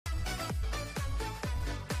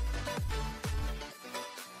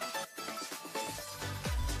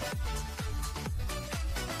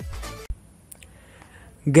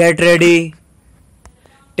Get ready.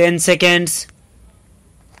 10 seconds.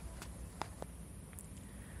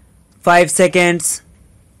 5 seconds.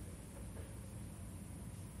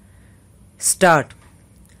 Start.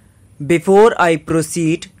 Before I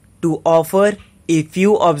proceed to offer a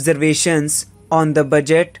few observations on the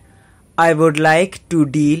budget, I would like to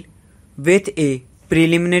deal with a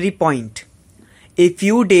preliminary point. A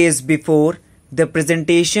few days before the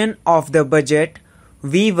presentation of the budget,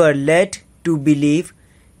 we were led to believe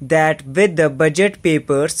that with the budget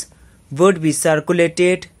papers would be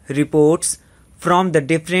circulated reports from the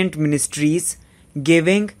different ministries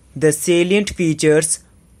giving the salient features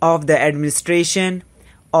of the administration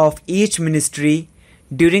of each ministry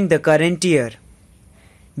during the current year.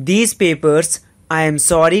 These papers, I am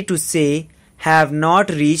sorry to say, have not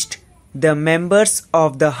reached the members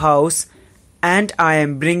of the House, and I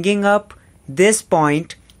am bringing up this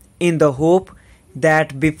point in the hope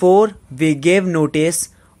that before we give notice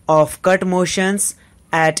of cut motions,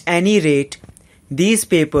 at any rate, these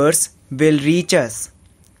papers will reach us.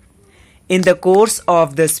 In the course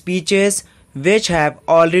of the speeches which have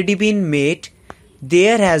already been made,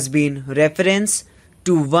 there has been reference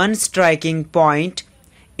to one striking point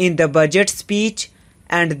in the budget speech,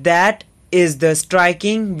 and that is the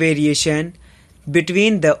striking variation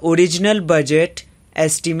between the original budget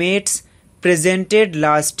estimates presented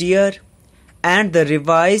last year and the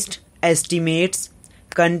revised estimates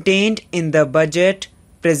contained in the budget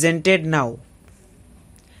presented now.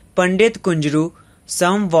 Pandit Kunjru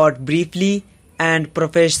somewhat briefly and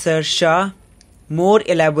Professor Shah more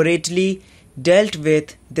elaborately dealt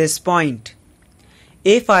with this point.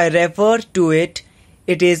 If I refer to it,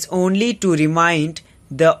 it is only to remind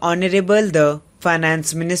the Honorable the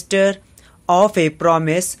Finance Minister of a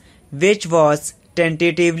promise which was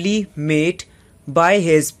tentatively made by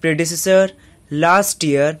his predecessor last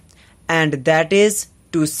year, and that is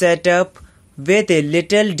to set up with a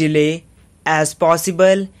little delay as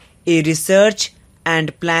possible a research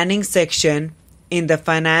and planning section in the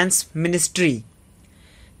Finance Ministry.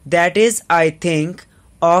 That is, I think,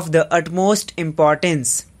 of the utmost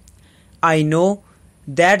importance. I know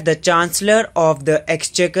that the Chancellor of the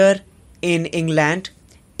Exchequer in England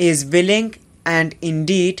is willing and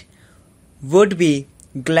indeed would be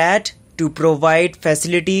glad to provide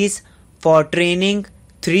facilities for training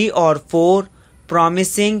 3 or 4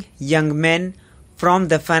 promising young men from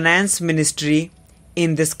the Finance Ministry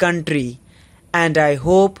in this country, and I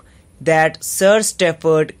hope that Sir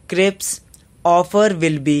Stafford Cripps' offer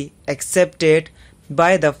will be accepted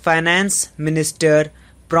by the Finance Minister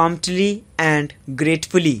promptly and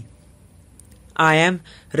gratefully. I am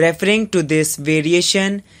referring to this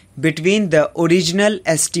variation between the original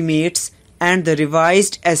estimates and the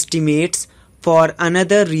revised estimates for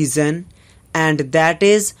another reason, and that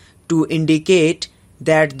is to indicate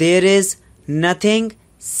that there is nothing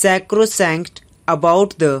sacrosanct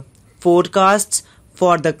about the forecasts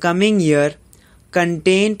for the coming year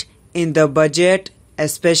contained in the budget,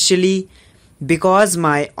 especially because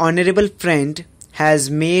my honorable friend has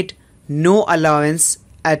made no allowance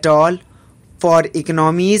at all for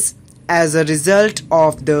economies as a result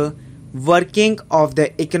of the working of the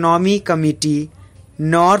Economy Committee,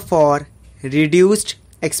 nor for reduced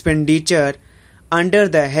expenditure under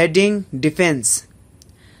the heading Defence.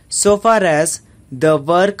 So far as the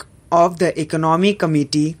work of the Economy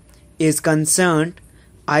Committee is concerned,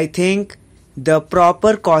 I think the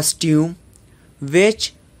proper costume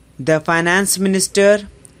which the Finance Minister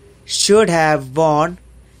should have worn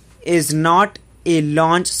is not a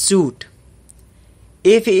launch suit.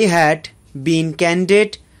 If he had been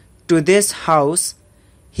candid to this House,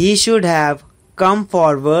 he should have come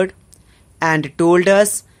forward and told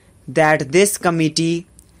us that this committee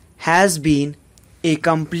has been a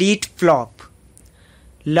complete flop.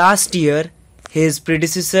 Last year, his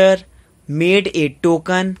predecessor made a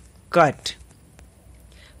token cut.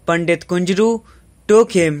 Pandit Kunjru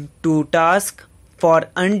took him to task for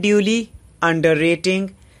unduly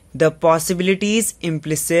underrating the possibilities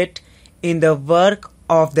implicit in the work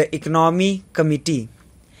of the Economy Committee.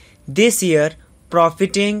 This year,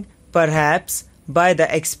 profiting perhaps by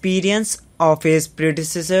the experience of his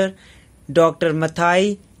predecessor, Dr.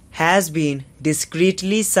 Mathai has been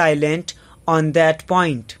discreetly silent on that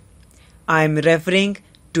point. I am referring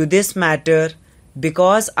to this matter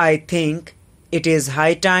because I think it is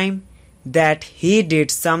high time that he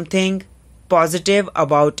did something positive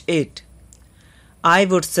about it. I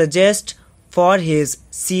would suggest for his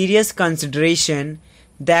serious consideration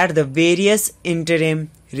that the various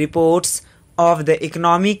interim reports of the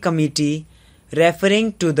Economy Committee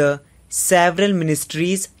referring to the several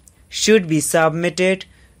ministries should be submitted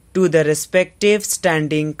to the respective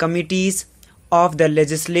standing committees of the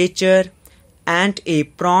legislature and a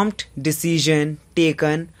prompt decision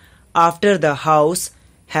taken after the House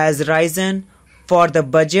has risen for the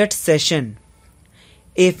budget session.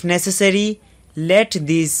 If necessary, let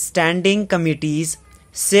these standing committees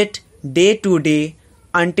sit day to day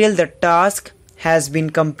until the task has been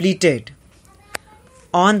completed.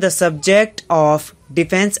 On the subject of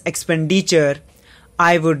defense expenditure,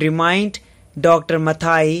 I would remind Dr.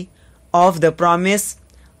 Mathai of the promise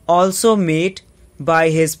also made by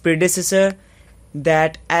his predecessor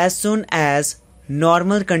that as soon as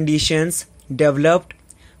normal conditions developed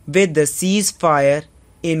with the ceasefire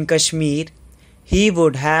in Kashmir, he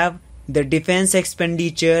would have the defense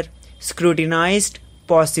expenditure scrutinized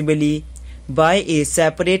possibly by a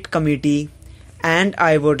separate committee, and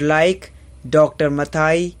I would like Dr.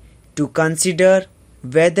 Mathai to consider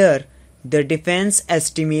whether the defense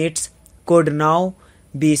estimates could now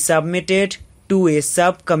be submitted to a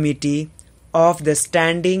subcommittee of the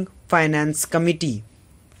Standing Finance Committee.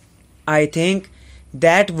 I think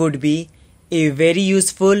that would be a very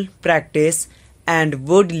useful practice and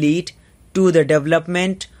would lead to the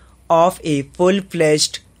development of a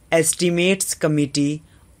full-fledged estimates committee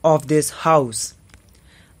of this House.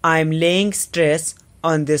 I am laying stress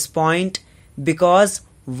on this point because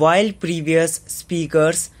while previous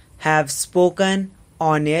speakers have spoken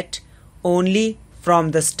on it only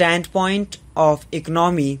from the standpoint of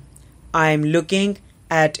economy, I am looking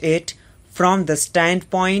at it from the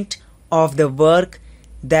standpoint of the work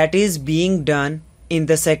that is being done in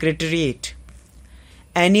the Secretariat.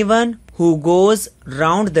 Anyone who goes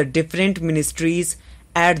round the different ministries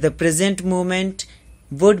at the present moment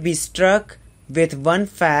would be struck with one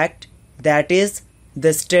fact, that is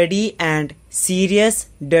the steady and serious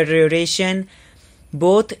deterioration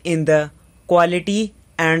both in the quality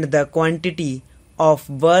and the quantity of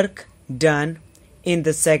work done in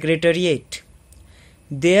the Secretariat.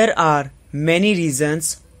 There are many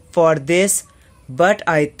reasons for this, but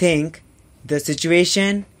I think the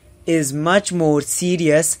situation is much more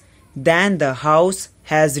serious than the House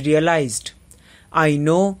has realized. I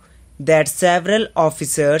know that several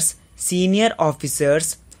officers, senior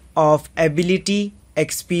officers of ability,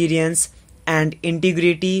 experience and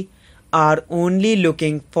integrity are only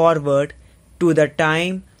looking forward to the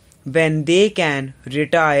time when they can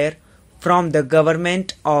retire from the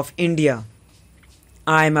government of India.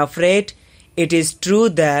 I am afraid it is true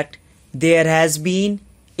that there has been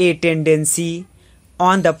a tendency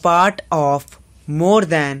on the part of more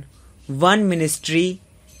than one ministry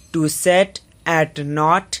to set at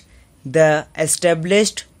naught the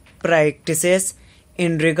established practices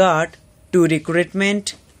in regard to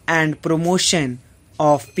recruitment and promotion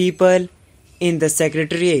of people in the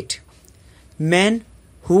Secretariat. Men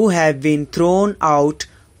who have been thrown out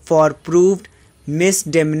for proved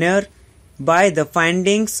misdemeanor by the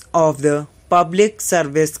findings of the Public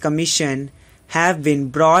Service Commission have been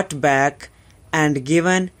brought back and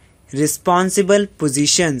given responsible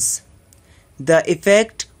positions. The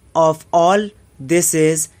effect of all this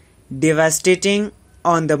is devastating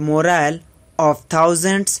on the morale of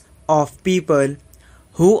thousands of people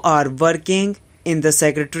who are working in the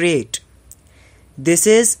Secretariat. This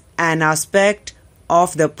is an aspect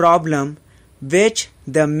of the problem which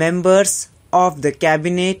the members of the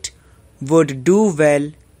Cabinet would do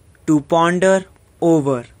well to ponder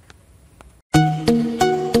over.